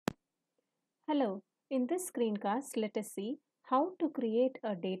Hello, in this screencast, let us see how to create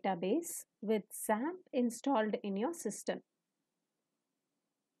a database with Xampp installed in your system.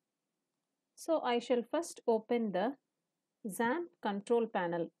 So I shall first open the Xampp control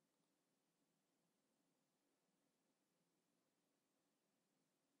panel.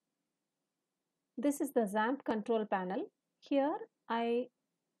 This is the Xampp control panel. Here I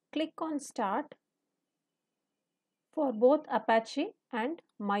click on Start for both Apache and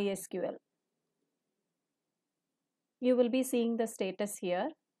MySQL. You will be seeing the status here.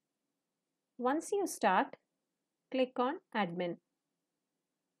 Once you start, click on Admin.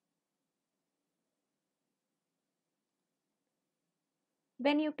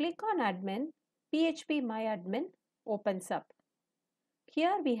 When you click on Admin, phpMyAdmin opens up.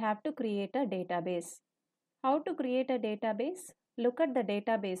 Here we have to create a database. How to create a database? Look at the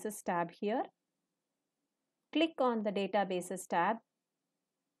databases tab here. Click on the databases tab.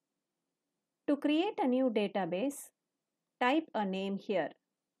 To create a new database, type a name here.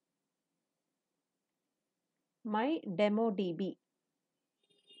 My DemoDB.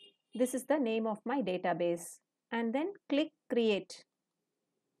 This is the name of my database. And then click create.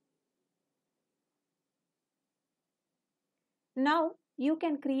 Now you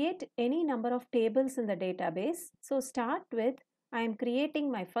can create any number of tables in the database. So start with, I am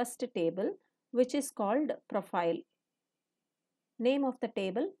creating my first table, which is called profile. Name of the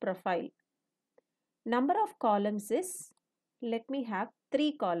table, profile. Number of columns is, let me have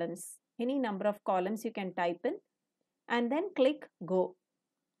 3 columns. Any number of columns you can type in and then click go.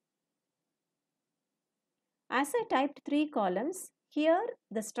 As I typed 3 columns, here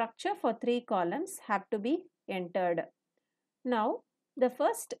the structure for 3 columns have to be entered. Now the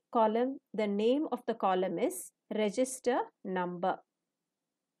first column, the name of the column is register number.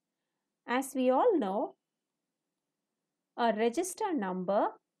 As we all know, a register number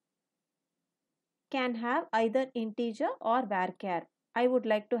can have either integer or varchar. I would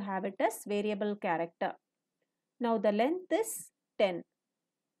like to have it as variable character. Now the length is 10.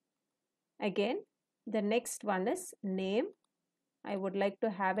 Again, the next one is name. I would like to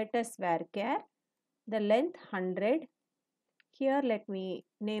have it as varchar. The length 100. Here let me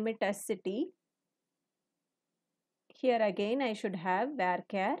name it as city. Here again I should have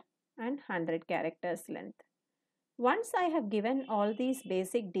varchar and 100 characters length. Once I have given all these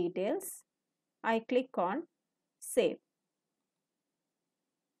basic details, I click on save.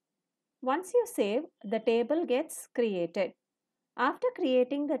 Once you save, the table gets created. After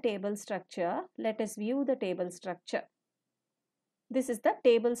creating the table structure, let us view the table structure. This is the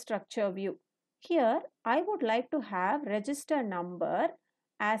table structure view. Here, I would like to have register number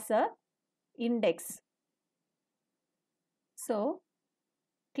as a index. So,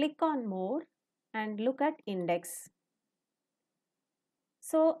 click on more and look at index.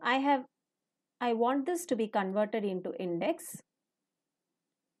 So, I want this to be converted into index.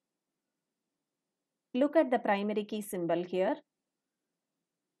 Look at the primary key symbol here.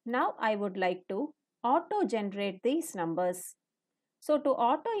 Now I would like to auto generate these numbers. So to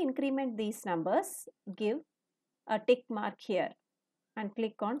auto increment these numbers, give a tick mark here and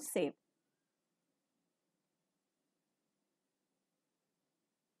click on save.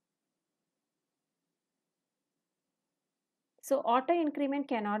 So auto increment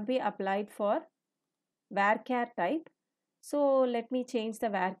cannot be applied for varchar type. So let me change the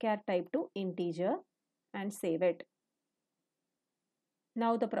varchar type to integer and save it.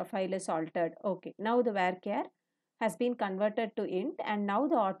 Now the profile is altered. Okay, now the varchar has been converted to int and now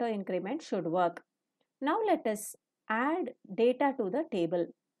the auto increment should work. Now let us add data to the table.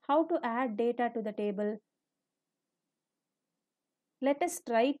 How to add data to the table? Let us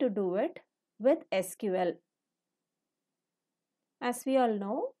try to do it with SQL. As we all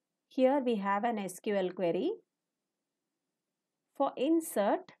know, here we have an SQL query. For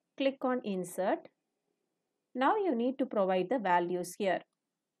insert, click on insert. Now you need to provide the values here.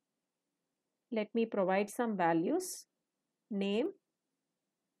 Let me provide some values. Name.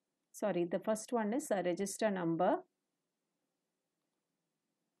 Sorry, the first one is a register number.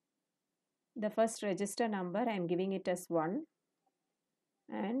 The first register number I am giving it as 1.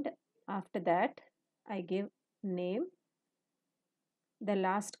 And after that I give name. The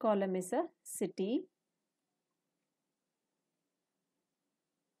last column is a city.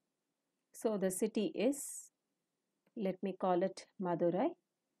 So the city is, let me call it Madurai.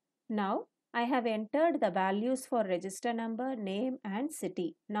 Now I have entered the values for register number, name and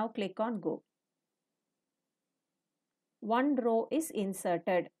city. Now click on go. One row is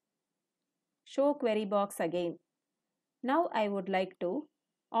inserted. Show query box again. Now I would like to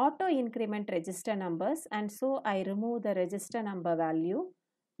auto increment register numbers and so I remove the register number value.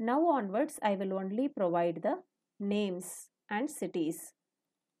 Now onwards, I will only provide the names and cities.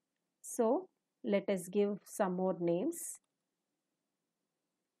 So let us give some more names.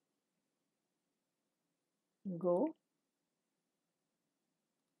 Go.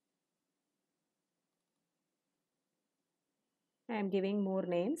 I am giving more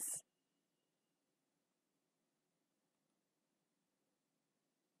names.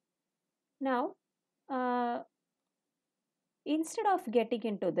 Now, instead of getting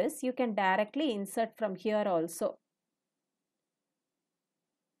into this, you can directly insert from here also.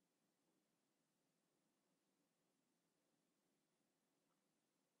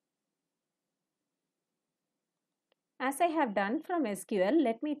 As I have done from SQL,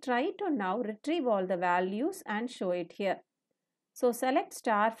 let me try to now retrieve all the values and show it here. So select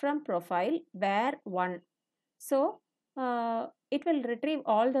star from profile where 1. So it will retrieve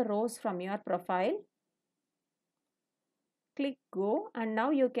all the rows from your profile. Click go and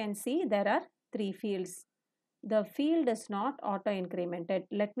now you can see there are 3 fields. The field is not auto incremented.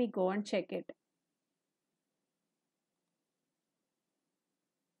 Let me go and check it.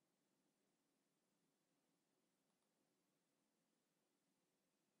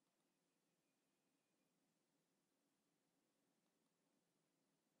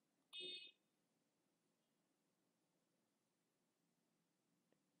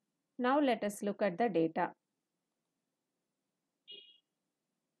 Now let us look at the data.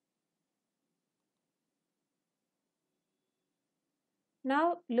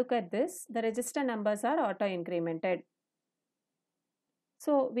 Now look at this, the register numbers are auto incremented.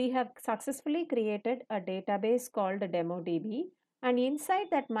 So we have successfully created a database called DemoDB, and inside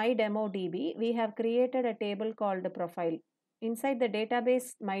that MyDemoDB we have created a table called profile. Inside the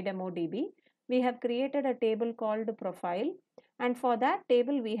database MyDemoDB we have created a table called profile, and for that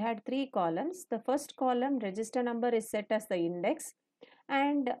table we had 3 columns. The first column register number is set as the index,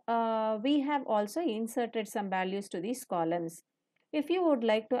 and we have also inserted some values to these columns. If you would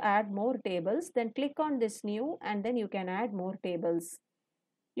like to add more tables, then click on this new and then you can add more tables.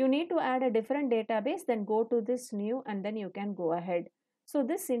 You need to add a different database, then go to this new and then you can go ahead. So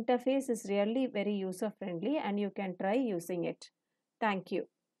this interface is really very user friendly and you can try using it. Thank you.